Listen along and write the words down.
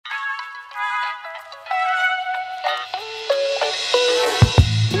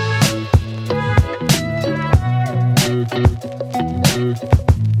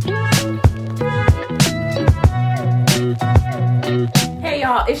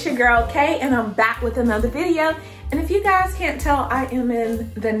it's your girl Kay, and I'm back with another video. And if you guys can't tell, I am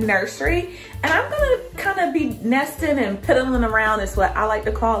in the nursery, and I'm gonna kind of be nesting and piddling around is what I like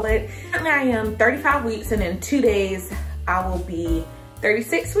to call it. Currently I am 35 weeks, and in 2 days I will be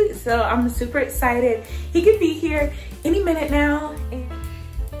 36 weeks, so I'm super excited. He could be here any minute now.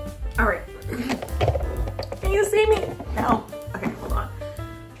 All right, can you see me? No, okay, hold on.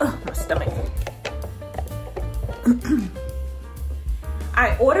 Oh, my stomach.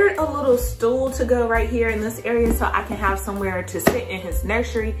 I ordered a little stool to go right here in this area so I can have somewhere to sit in his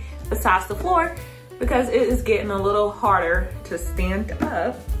nursery besides the floor, because it is getting a little harder to stand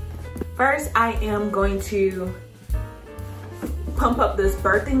up. First, I am going to pump up this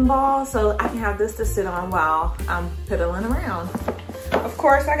birthing ball so I can have this to sit on while I'm piddling around. Of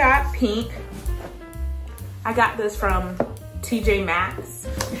course, I got pink. I got this from TJ Maxx.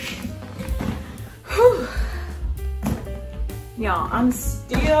 Whew. Y'all, I'm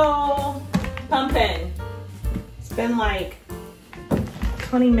still pumping. It's been like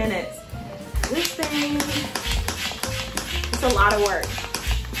 20 minutes. This thing, it's a lot of work.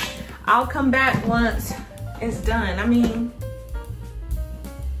 I'll come back once it's done. I mean,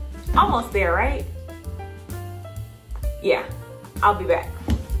 almost there, right? Yeah, I'll be back.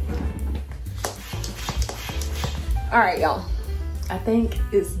 All right, y'all. I think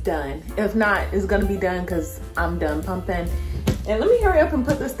it's done. If not, it's gonna be done because I'm done pumping. And let me hurry up and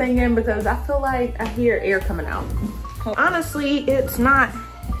put this thing in because I feel like I hear air coming out. Honestly, it's not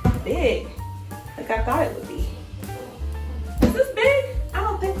big like I thought it would be. Is this big? I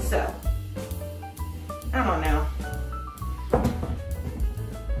don't think so. I don't know.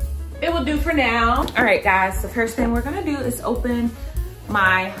 It will do for now. All right, guys, the first thing we're gonna do is open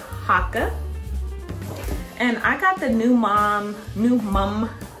my Haka. And I got the new mom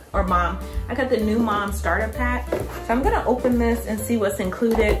starter pack. So I'm gonna open this and see what's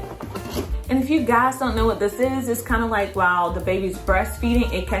included. And if you guys don't know what this is, it's kind of like while the baby's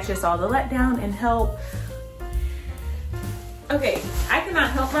breastfeeding, it catches all the letdown and help. Okay, I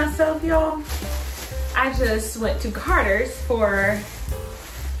cannot help myself, y'all. I just went to Carter's for,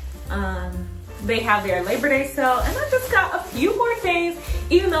 they have their Labor Day sale, and I just got a few more things,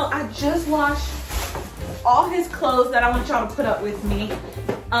 even though I just washed all his clothes that I want y'all to put up with me.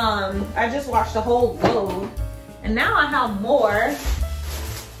 I just washed the whole load, and now I have more,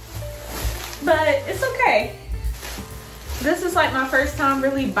 but it's okay. This is like my first time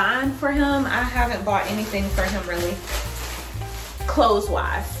really buying for him. I haven't bought anything for him really,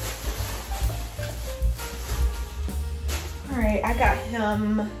 clothes-wise. All right, I got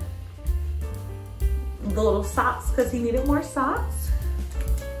him the little socks because he needed more socks.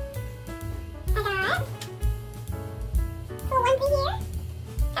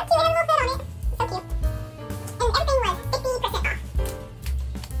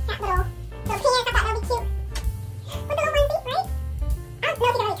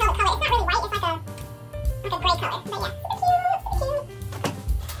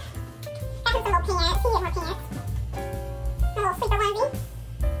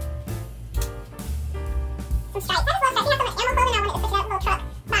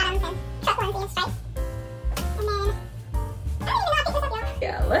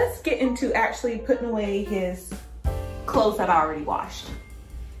 Yeah, let's get into actually putting away his clothes that I already washed.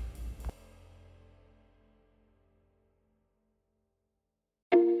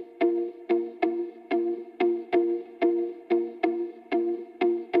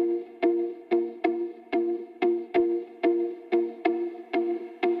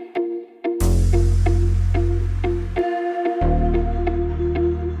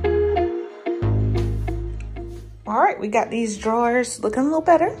 All right, we got these drawers looking a little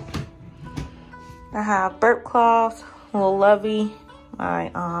better. I have burp cloths, a little lovey,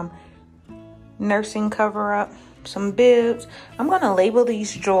 my nursing cover up, some bibs. I'm gonna label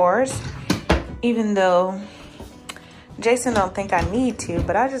these drawers, even though Jason don't think I need to,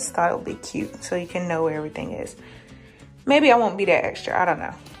 but I just thought it would be cute so you can know where everything is. Maybe I won't be that extra, I don't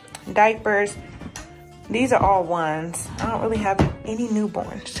know. Diapers, these are all ones. I don't really have any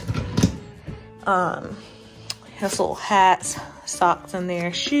newborns. His little hats, socks in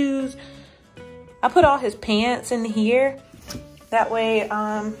there, shoes. I put all his pants in here. That way,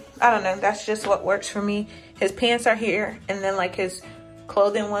 I don't know, that's just what works for me. His pants are here, and then like his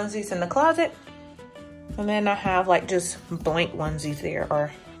clothing onesies in the closet. And then I have like just blank onesies there,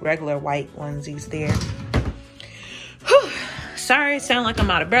 or regular white onesies there. Whew. Sorry, I sound like I'm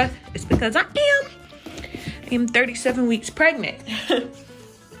out of breath. It's because I am 37 weeks pregnant.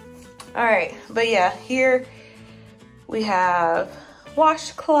 All right, but yeah, here we have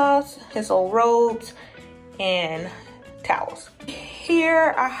washcloths, his old robes, and towels. Here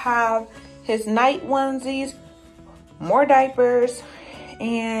here I have his night onesies, more diapers,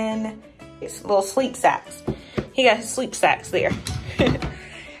 and his little sleep sacks. He got his sleep sacks there.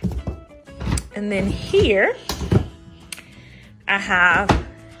 And then here I have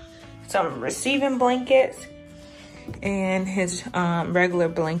some receiving blankets and his regular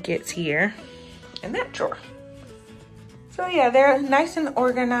blankets here in that drawer. So yeah, they're nice and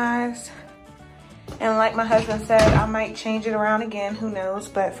organized. And like my husband said, I might change it around again, who knows?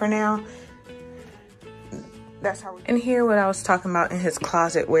 But for now, that's how we. And here, what I was talking about in his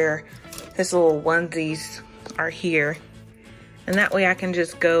closet, where his little onesies are here. And that way I can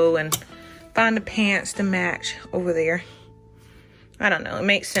just go and find the pants to match over there. I don't know, it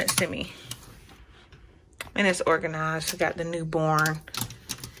makes sense to me. And it's organized. We got the newborn,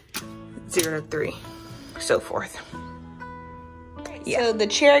 0 to 3, so forth. Yeah. So the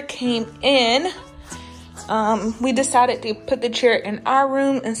chair came in. We decided to put the chair in our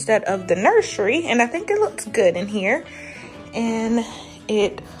room instead of the nursery, and I think it looks good in here. And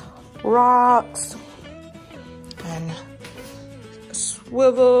it rocks and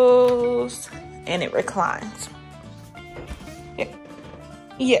swivels and it reclines. Yeah.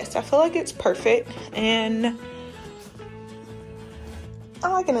 Yes, I feel like it's perfect, and I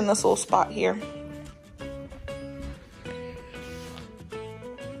like it in this little spot here.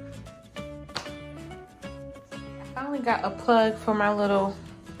 Got a plug for my little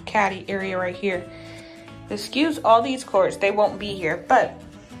caddy area right here. Excuse all these cords, they won't be here, but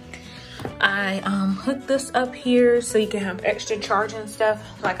I hooked this up here so you can have extra charge and stuff.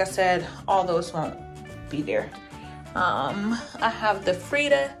 Like I said, all those won't be there. I have the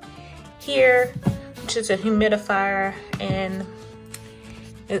Frida here, which is a humidifier, and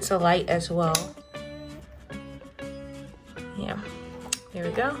it's a light as well. Yeah, here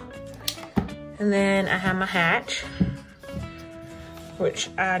we go. And then I have my hatch, which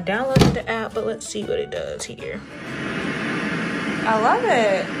I downloaded the app, but let's see what it does here. I love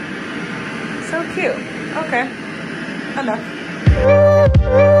it. So cute. Okay, enough.